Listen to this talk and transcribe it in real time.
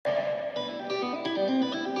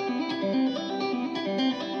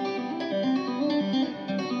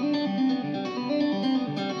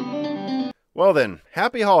Well then,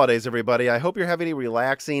 happy holidays, everybody. I hope you're having a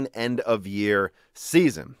relaxing end-of-year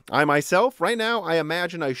season. I myself, right now, I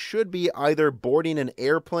imagine I should be either boarding an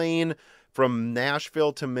airplane from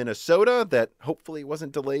Nashville to Minnesota that hopefully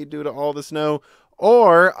wasn't delayed due to all the snow,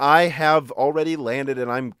 or I have already landed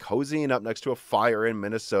and I'm cozying up next to a fire in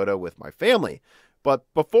Minnesota with my family. But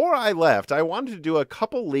before I left, I wanted to do a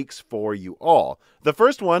couple leaks for you all. The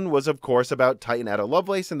first one was, of course, about Titan Atta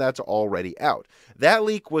Lovelace, and that's already out. That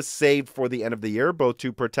leak was saved for the end of the year, both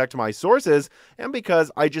to protect my sources and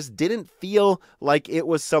because I just didn't feel like it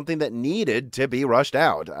was something that needed to be rushed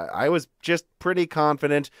out. I was just pretty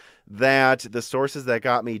confident that the sources that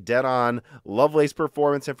got me dead on Lovelace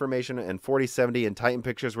performance information and 4070 and Titan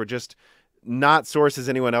pictures were just not sources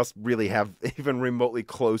anyone else really have even remotely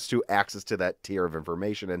close to access to that tier of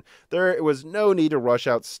information. And there was no need to rush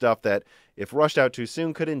out stuff that, if rushed out too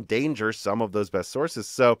soon, could endanger some of those best sources.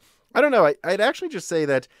 So I don't know. I'd actually just say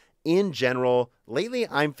that in general, lately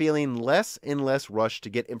I'm feeling less and less rushed to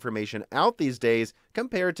get information out these days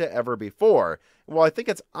compared to ever before. Well, I think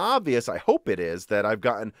it's obvious, I hope it is, that I've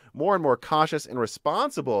gotten more and more cautious and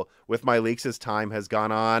responsible with my leaks as time has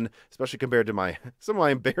gone on, especially compared to some of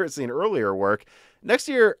my embarrassing earlier work. Next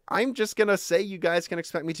year, I'm just going to say you guys can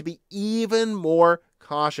expect me to be even more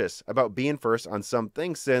cautious about being first on some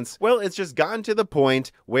things since, well, it's just gotten to the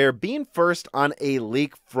point where being first on a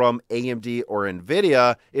leak from AMD or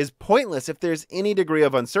NVIDIA is pointless if there's any degree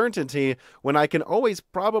of uncertainty, when I can always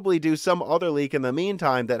probably do some other leak in the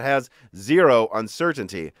meantime that has zero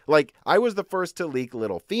uncertainty. Like, I was the first to leak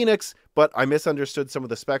Little Phoenix, but I misunderstood some of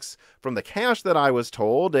the specs from the cache that I was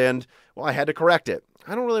told, and, well, I had to correct it.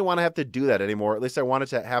 I don't really want to have to do that anymore. At least I want it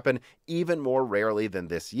to happen even more rarely than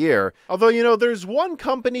this year. Although, you know, there's one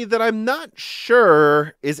company that I'm not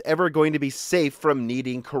sure is ever going to be safe from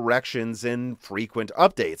needing corrections and frequent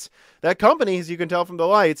updates. That company, as you can tell from the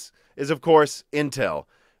lights, is of course Intel.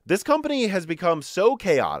 This company has become so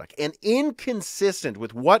chaotic and inconsistent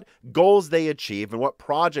with what goals they achieve and what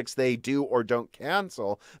projects they do or don't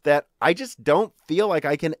cancel that I just don't feel like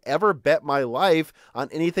I can ever bet my life on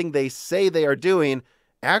anything they say they are doing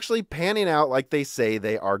actually panning out like they say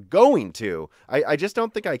they are going to. I just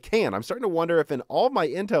don't think I can. I'm starting to wonder if in all my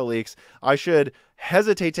Intel leaks, I should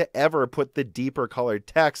hesitate to ever put the deeper colored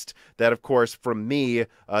text that, of course, from me,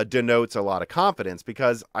 denotes a lot of confidence,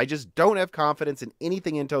 because I just don't have confidence in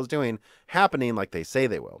anything Intel's doing happening like they say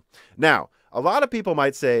they will. Now, a lot of people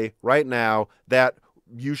might say right now that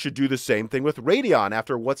you should do the same thing with Radeon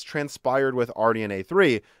after what's transpired with RDNA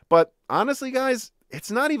 3. But honestly, guys,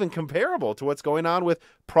 it's not even comparable to what's going on with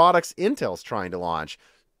products Intel's trying to launch.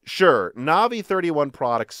 Sure, Navi 31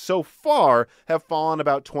 products so far have fallen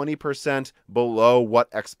about 20% below what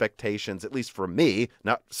expectations, at least for me,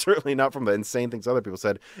 certainly not from the insane things other people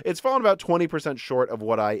said. It's fallen about 20% short of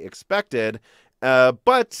what I expected.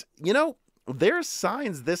 But, you know, there's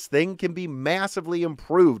signs this thing can be massively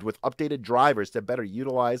improved with updated drivers to better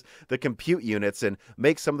utilize the compute units and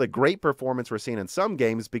make some of the great performance we're seeing in some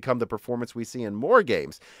games become the performance we see in more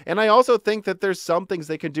games. And I also think that there's some things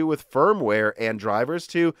they can do with firmware and drivers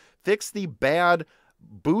to fix the bad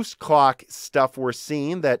boost clock stuff we're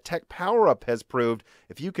seeing that Tech PowerUp has proved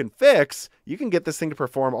if you can fix, you can get this thing to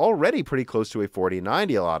perform already pretty close to a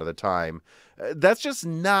 4090 a lot of the time. That's just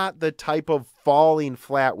not the type of falling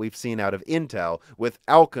flat we've seen out of Intel with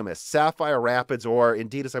Alchemist, Sapphire Rapids, or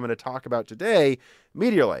indeed, as I'm going to talk about today,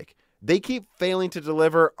 Meteor Lake. They keep failing to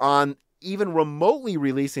deliver on even remotely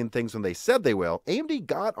releasing things when they said they will. AMD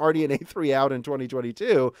got RDNA 3 out in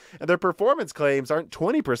 2022, and their performance claims aren't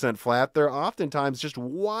 20% flat. They're oftentimes just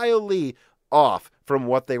wildly off from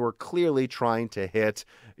what they were clearly trying to hit,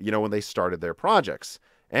 you know, when they started their projects.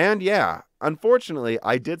 And yeah, unfortunately,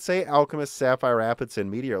 I did say Alchemist, Sapphire Rapids, and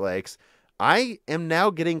Meteor Lakes. I am now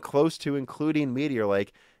getting close to including Meteor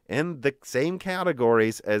Lake in the same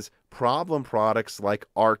categories as problem products like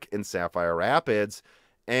Arc and Sapphire Rapids.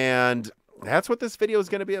 And that's what this video is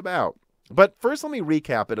going to be about. But first, let me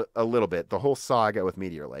recap it a little bit, the whole saga with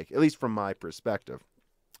Meteor Lake, at least from my perspective.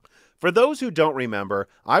 For those who don't remember,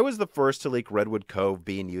 I was the first to leak Redwood Cove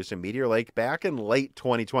being used in Meteor Lake back in late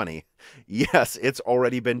 2020. Yes, it's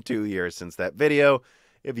already been 2 years since that video,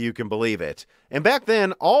 if you can believe it. And back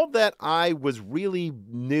then, all that I was really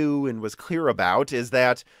new and was clear about is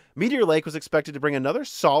that Meteor Lake was expected to bring another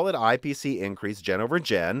solid IPC increase gen over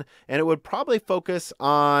gen, and it would probably focus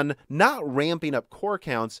on not ramping up core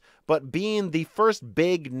counts, but being the first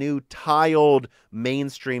big new tiled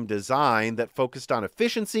mainstream design that focused on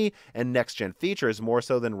efficiency and next-gen features more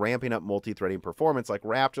so than ramping up multi-threading performance like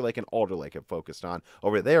Raptor Lake and Alder Lake have focused on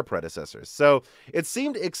over their predecessors. So it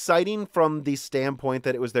seemed exciting from the standpoint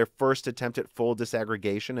that it was their first attempt at full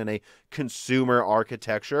disaggregation in a consumer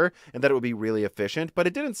architecture and that it would be really efficient, but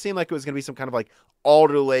it didn't seem like it was going to be some kind of like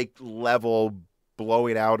Alder Lake level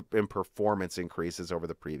blowing out in performance increases over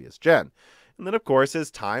the previous gen. And then, of course,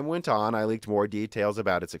 as time went on, I leaked more details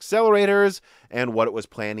about its accelerators and what it was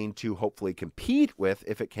planning to hopefully compete with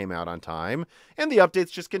if it came out on time. And the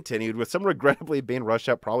updates just continued, with some regrettably being rushed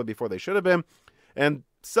out probably before they should have been, and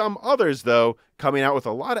some others, though, coming out with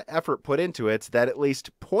a lot of effort put into it that at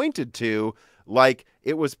least pointed to like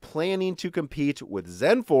it was planning to compete with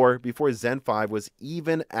Zen 4 before Zen 5 was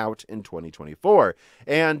even out in 2024.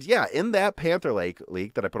 And yeah, in that Panther Lake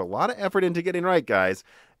leak that I put a lot of effort into getting right, guys,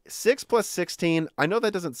 6 plus 16, I know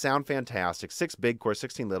that doesn't sound fantastic. 6 big cores,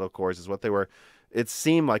 16 little cores is what they were, it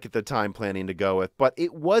seemed like at the time, planning to go with. But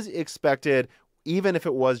it was expected, even if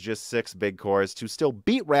it was just 6 big cores, to still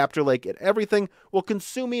beat Raptor Lake at everything while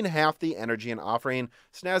consuming half the energy and offering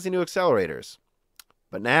snazzy new accelerators.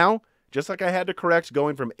 But now, just like I had to correct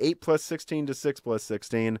going from 8 plus 16 to 6 plus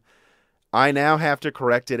 16, I now have to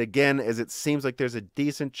correct it again, as it seems like there's a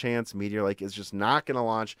decent chance Meteor Lake is just not going to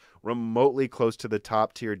launch remotely close to the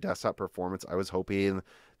top tier desktop performance I was hoping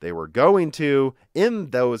they were going to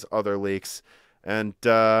in those other leaks. And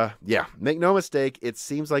yeah, make no mistake, it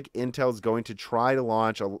seems like Intel's going to try to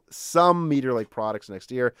launch some Meteor Lake products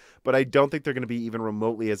next year, but I don't think they're going to be even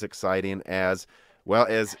remotely as exciting as, well,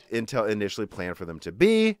 as Intel initially planned for them to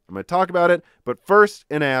be. I'm going to talk about it, but first,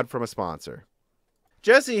 an ad from a sponsor.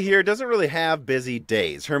 Jessie here doesn't really have busy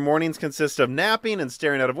days. Her mornings consist of napping and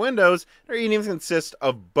staring out of windows. Her evenings consist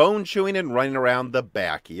of bone chewing and running around the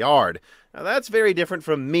backyard. Now that's very different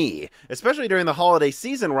from me, especially during the holiday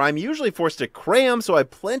season where I'm usually forced to cram, so I have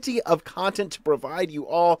plenty of content to provide you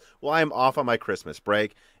all while I'm off on my Christmas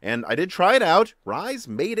break. And I did try it out. Rise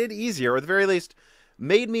made it easier, or at the very least,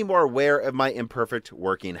 made me more aware of my imperfect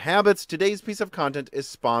working habits. Today's piece of content is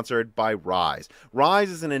sponsored by Rise. Rise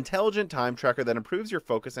is an intelligent time tracker that improves your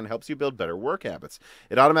focus and helps you build better work habits.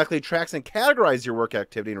 It automatically tracks and categorizes your work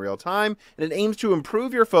activity in real time, and it aims to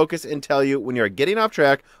improve your focus and tell you when you're getting off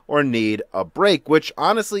track or need a break, which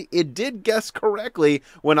honestly, it did guess correctly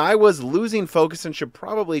when I was losing focus and should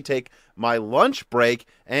probably take my lunch break.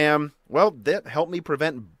 And well, that helped me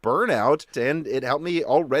prevent burnout, and it helped me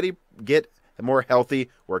already get more healthy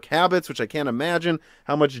work habits, which I can't imagine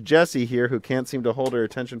how much Jessie here, who can't seem to hold her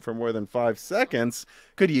attention for more than 5 seconds,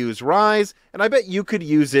 could use Rise, and I bet you could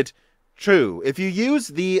use it too. If you use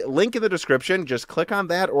the link in the description, just click on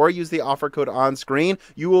that or use the offer code on screen.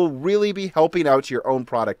 You will really be helping out your own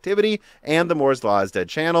productivity and the Moore's Law is Dead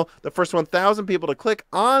channel. The first 1,000 people to click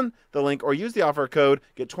on the link or use the offer code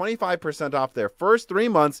get 25% off their first 3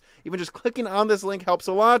 months. Even just clicking on this link helps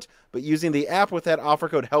a lot, but using the app with that offer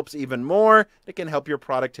code helps even more. It can help your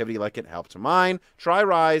productivity like it helped mine. Try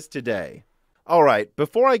Rise today. All right,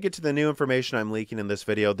 before I get to the new information I'm leaking in this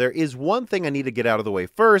video, there is one thing I need to get out of the way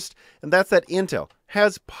first, and that's that Intel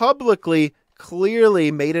has publicly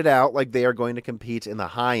clearly made it out like they are going to compete in the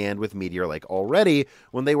high end with Meteor Lake already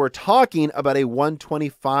when they were talking about a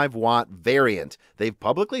 125 watt variant. They've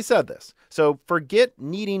publicly said this. So forget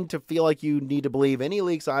needing to feel like you need to believe any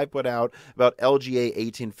leaks I've put out about LGA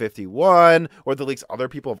 1851 or the leaks other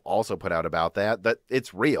people have also put out about that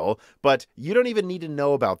it's real, but you don't even need to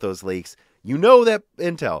know about those leaks. You know that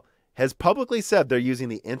Intel has publicly said they're using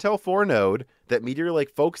the Intel 4 node, that Meteor Lake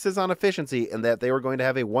focuses on efficiency, and that they were going to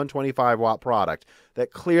have a 125 watt product.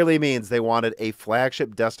 That clearly means they wanted a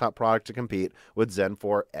flagship desktop product to compete with Zen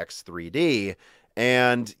 4 X3D.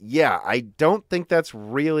 And yeah, I don't think that's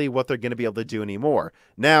really what they're going to be able to do anymore.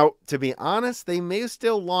 Now, to be honest, they may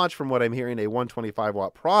still launch, from what I'm hearing, a 125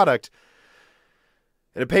 watt product.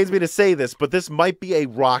 And it pains me to say this, but this might be a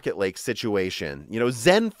Rocket Lake situation. You know,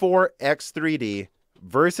 Zen 4 X3D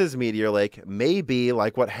versus Meteor Lake may be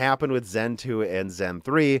like what happened with Zen 2 and Zen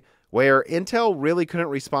 3, where Intel really couldn't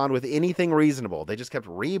respond with anything reasonable. They just kept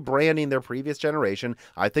rebranding their previous generation.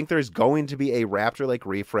 I think there's going to be a Raptor Lake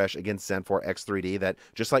refresh against Zen 4 X3D that,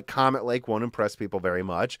 just like Comet Lake, won't impress people very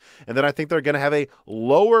much. And then I think they're going to have a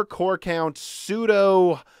lower core count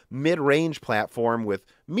pseudo mid-range platform with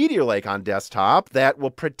Meteor Lake on desktop that will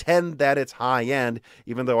pretend that it's high-end,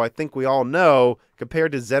 even though I think we all know,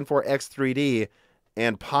 compared to Zen 4 X3D,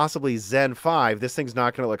 and possibly Zen 5, this thing's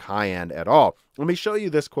not going to look high-end at all. Let me show you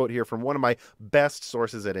this quote here from one of my best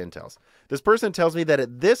sources at Intel's. This person tells me that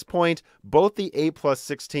at this point, both the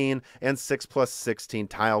 8+16 and 6+16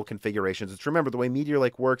 tile configurations, which remember, the way Meteor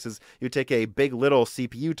Lake works is you take a big little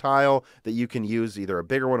CPU tile that you can use either a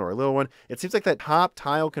bigger one or a little one. It seems like that top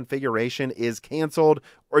tile configuration is canceled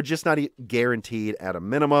or just not guaranteed at a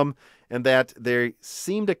minimum, and that they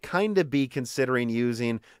seem to kind of be considering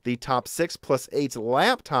using the top 6+8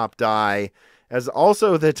 laptop die as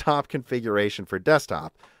also the top configuration for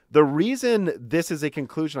desktop. The reason this is a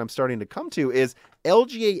conclusion I'm starting to come to is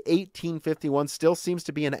LGA 1851 still seems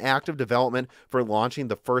to be in active development for launching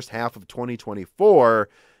the first half of 2024,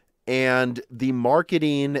 and the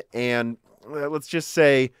marketing and let's just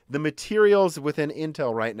say the materials within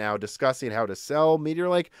Intel right now discussing how to sell Meteor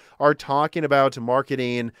Lake are talking about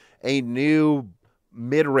marketing a new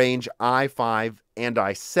mid-range i5 and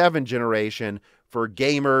i7 generation for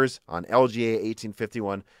gamers on LGA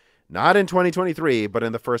 1851, not in 2023, but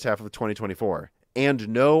in the first half of 2024. And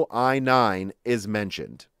no i9 is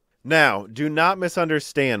mentioned. Now, do not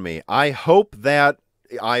misunderstand me. I hope that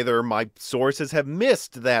either my sources have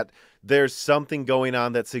missed that there's something going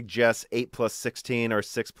on that suggests 8+16 or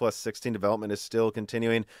 6+16 development is still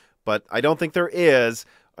continuing, but I don't think there is.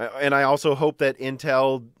 And I also hope that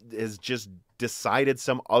Intel is just decided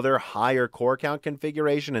some other higher core count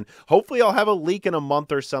configuration, and hopefully I'll have a leak in a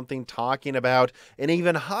month or something talking about an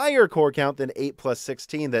even higher core count than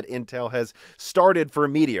 8+16 that Intel has started for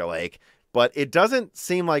Meteor Lake. But it doesn't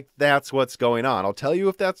seem like that's what's going on. I'll tell you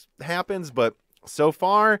if that happens, but so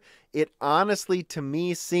far, it honestly, to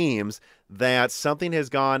me, seems that something has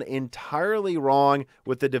gone entirely wrong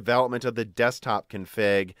with the development of the desktop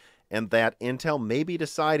config, and that Intel may be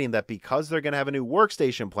deciding that because they're going to have a new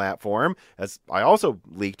workstation platform, as I also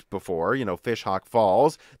leaked before, Fishhawk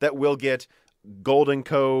Falls, that we'll get Golden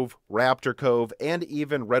Cove, Raptor Cove, and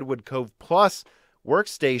even Redwood Cove Plus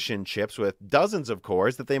workstation chips with dozens of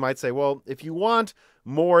cores, that they might say, well, if you want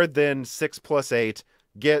more than 6+8,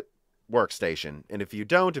 get workstation. And if you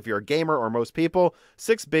don't, if you're a gamer or most people,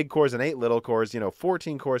 6 big cores and 8 little cores,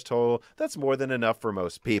 14 cores total, that's more than enough for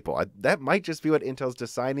most people. That might just be what Intel's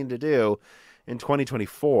deciding to do in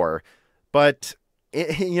 2024. But,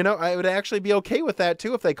 I would actually be okay with that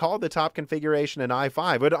too if they called the top configuration an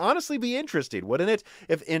i5. It would honestly be interesting, wouldn't it,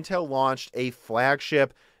 if Intel launched a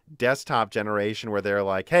flagship desktop generation where they're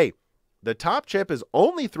like, hey, the top chip is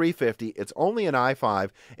only 350, it's only an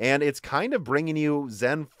i5, and it's kind of bringing you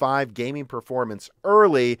Zen 5 gaming performance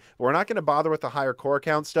early. We're not going to bother with the higher core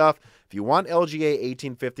count stuff. If you want LGA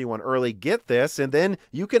 1851 early, get this, and then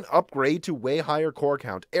you can upgrade to way higher core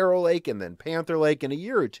count, Arrow Lake and then Panther Lake in a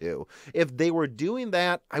year or two. If they were doing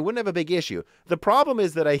that, I wouldn't have a big issue. The problem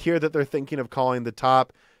is that I hear that they're thinking of calling the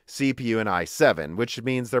top CPU an i7, which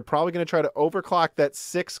means they're probably going to try to overclock that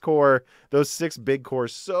 6-core, those 6 big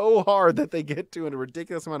cores so hard that they get to a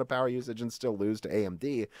ridiculous amount of power usage and still lose to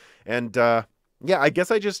AMD. And yeah, I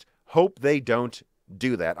guess I just hope they don't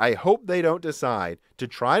do that. I hope they don't decide to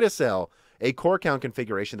try to sell a core count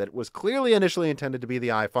configuration that was clearly initially intended to be the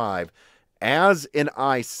i5 as an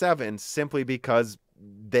i7 simply because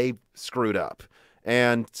they screwed up.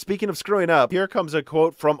 And speaking of screwing up, here comes a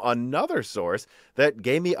quote from another source that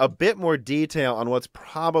gave me a bit more detail on what's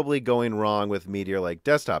probably going wrong with Meteor Lake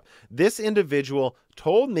Desktop. This individual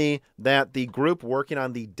told me that the group working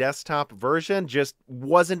on the desktop version just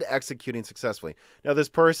wasn't executing successfully. Now, this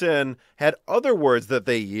person had other words that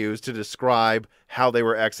they used to describe how they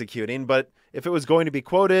were executing, but if it was going to be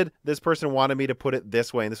quoted, this person wanted me to put it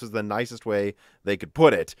this way, and this was the nicest way they could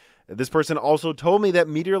put it. This person also told me that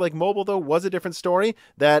Meteor Lake Mobile, though, was a different story,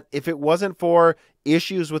 that if it wasn't for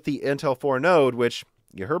issues with the Intel 4 node, which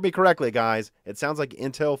you heard me correctly, guys, it sounds like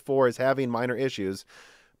Intel 4 is having minor issues,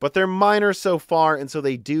 but they're minor so far, and so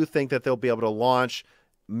they do think that they'll be able to launch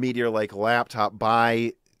Meteor Lake laptop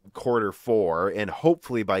by Q4 and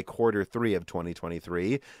hopefully by Q3 of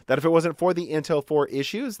 2023, that if it wasn't for the Intel 4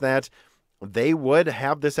 issues, that they would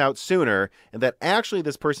have this out sooner, and that actually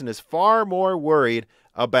this person is far more worried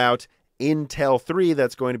about Intel 3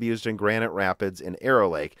 that's going to be used in Granite Rapids and Arrow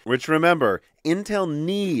Lake, which remember, Intel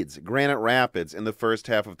needs Granite Rapids in the first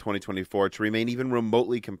half of 2024 to remain even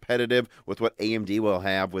remotely competitive with what AMD will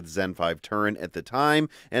have with Zen 5 Turin at the time.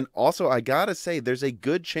 And also, I gotta say, there's a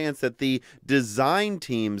good chance that the design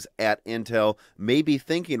teams at Intel may be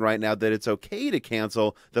thinking right now that it's okay to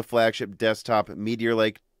cancel the flagship desktop Meteor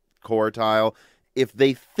Lake core tile if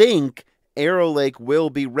they think Arrow Lake will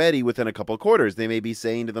be ready within a couple quarters. They may be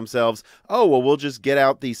saying to themselves, oh, well, we'll just get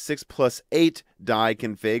out the 6+8 die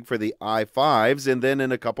config for the i5s, and then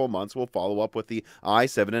in a couple months we'll follow up with the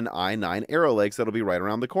i7 and i9 Arrow Lakes that'll be right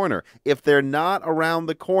around the corner. If they're not around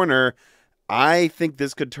the corner, I think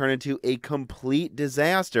this could turn into a complete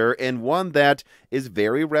disaster, and one that is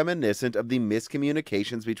very reminiscent of the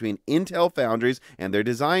miscommunications between Intel foundries and their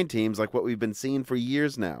design teams, like what we've been seeing for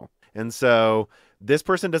years now. And so this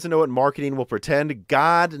person doesn't know what marketing will pretend.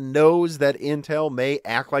 God knows that Intel may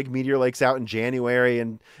act like Meteor Lake's out in January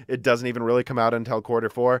and it doesn't even really come out until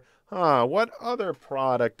Q4. What other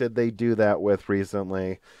product did they do that with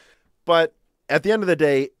recently? But at the end of the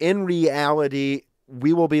day, in reality,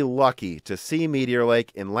 we will be lucky to see Meteor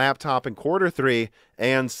Lake in laptop in Q3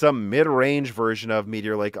 and some mid-range version of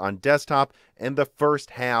Meteor Lake on desktop in the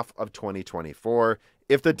first half of 2024.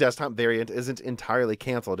 If the desktop variant isn't entirely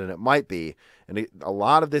canceled, and it might be. And a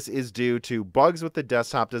lot of this is due to bugs with the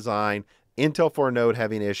desktop design, Intel 4 node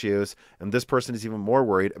having issues, and this person is even more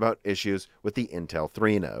worried about issues with the Intel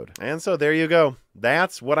 3 node. And so there you go.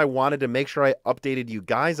 That's what I wanted to make sure I updated you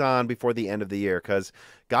guys on before the end of the year, because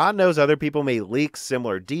God knows other people may leak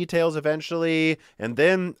similar details eventually. And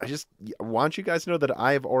then I just want you guys to know that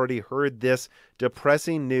I've already heard this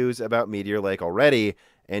depressing news about Meteor Lake already.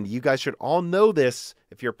 And you guys should all know this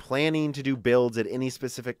if you're planning to do builds at any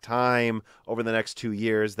specific time over the next 2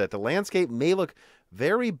 years, that the landscape may look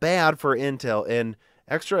very bad for Intel and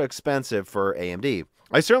extra expensive for AMD.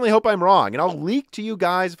 I certainly hope I'm wrong, and I'll leak to you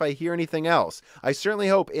guys if I hear anything else. I certainly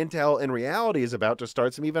hope Intel in reality is about to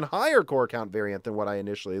start some even higher core count variant than what I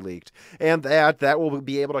initially leaked, and that will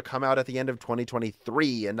be able to come out at the end of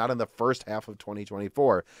 2023 and not in the first half of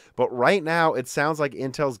 2024. But right now, it sounds like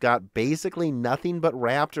Intel's got basically nothing but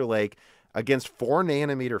Raptor Lake against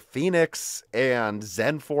 4nm Phoenix and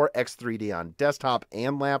Zen 4 X3D on desktop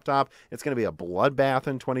and laptop. It's going to be a bloodbath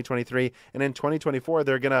in 2023, and in 2024,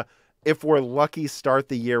 they're going to, if we're lucky, start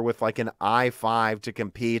the year with like an i5 to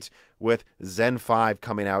compete with Zen 5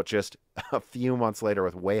 coming out just a few months later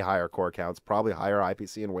with way higher core counts, probably higher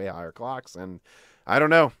IPC and way higher clocks. And I don't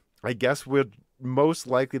know. I guess most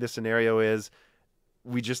likely the scenario is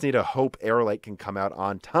we just need to hope Arrow Lake can come out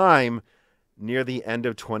on time near the end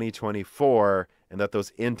of 2024, and that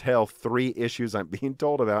those Intel 3 issues I'm being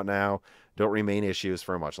told about now don't remain issues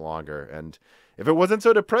for much longer. And if it wasn't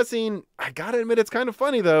so depressing, I gotta admit it's kind of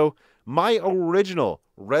funny though. My original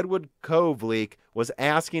Redwood Cove leak was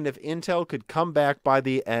asking if Intel could come back by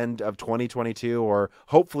the end of 2022 or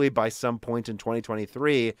hopefully by some point in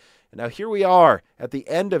 2023. And now here we are at the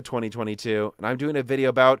end of 2022, and I'm doing a video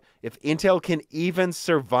about if Intel can even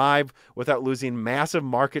survive without losing massive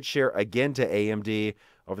market share again to AMD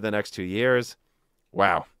over the next 2 years.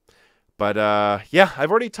 Wow. But yeah,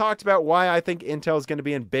 I've already talked about why I think Intel is going to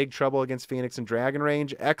be in big trouble against Phoenix and Dragon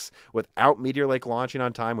Range X without Meteor Lake launching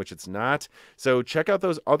on time, which it's not. So check out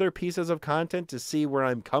those other pieces of content to see where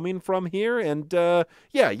I'm coming from here. And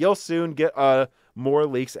yeah, you'll soon get more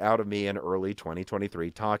leaks out of me in early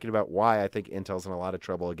 2023 talking about why I think Intel's in a lot of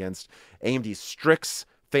trouble against AMD's Strix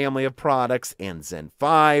family of products and Zen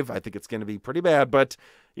 5. I think it's going to be pretty bad, but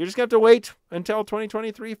you're just going to have to wait until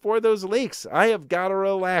 2023 for those leaks. I have got to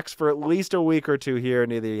relax for at least a week or two here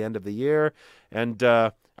near the end of the year. And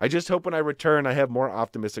I just hope when I return, I have more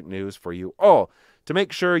optimistic news for you all. To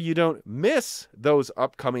make sure you don't miss those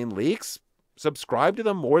upcoming leaks, subscribe to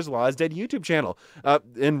the Moore's Law is Dead YouTube channel.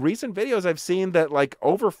 In recent videos, I've seen that like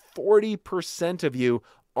over 40% of you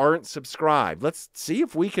aren't subscribed. Let's see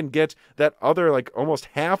if we can get that other like almost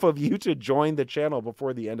half of you to join the channel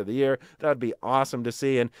before the end of the year. That'd be awesome to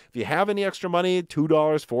see. And if you have any extra money, $2,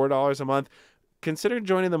 $4 a month, consider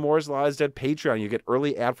joining the Moore's Law is Dead Patreon. You get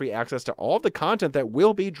early ad-free access to all of the content that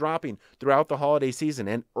will be dropping throughout the holiday season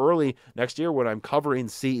and early next year when I'm covering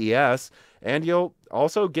CES. And you'll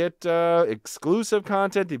also get exclusive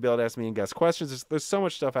content. You'll be able to ask me and guest questions. There's so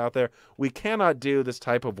much stuff out there. We cannot do this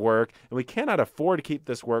type of work, and we cannot afford to keep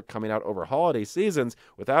this work coming out over holiday seasons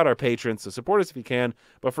without our patrons. So support us if you can.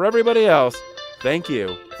 But for everybody else, thank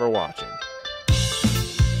you for watching.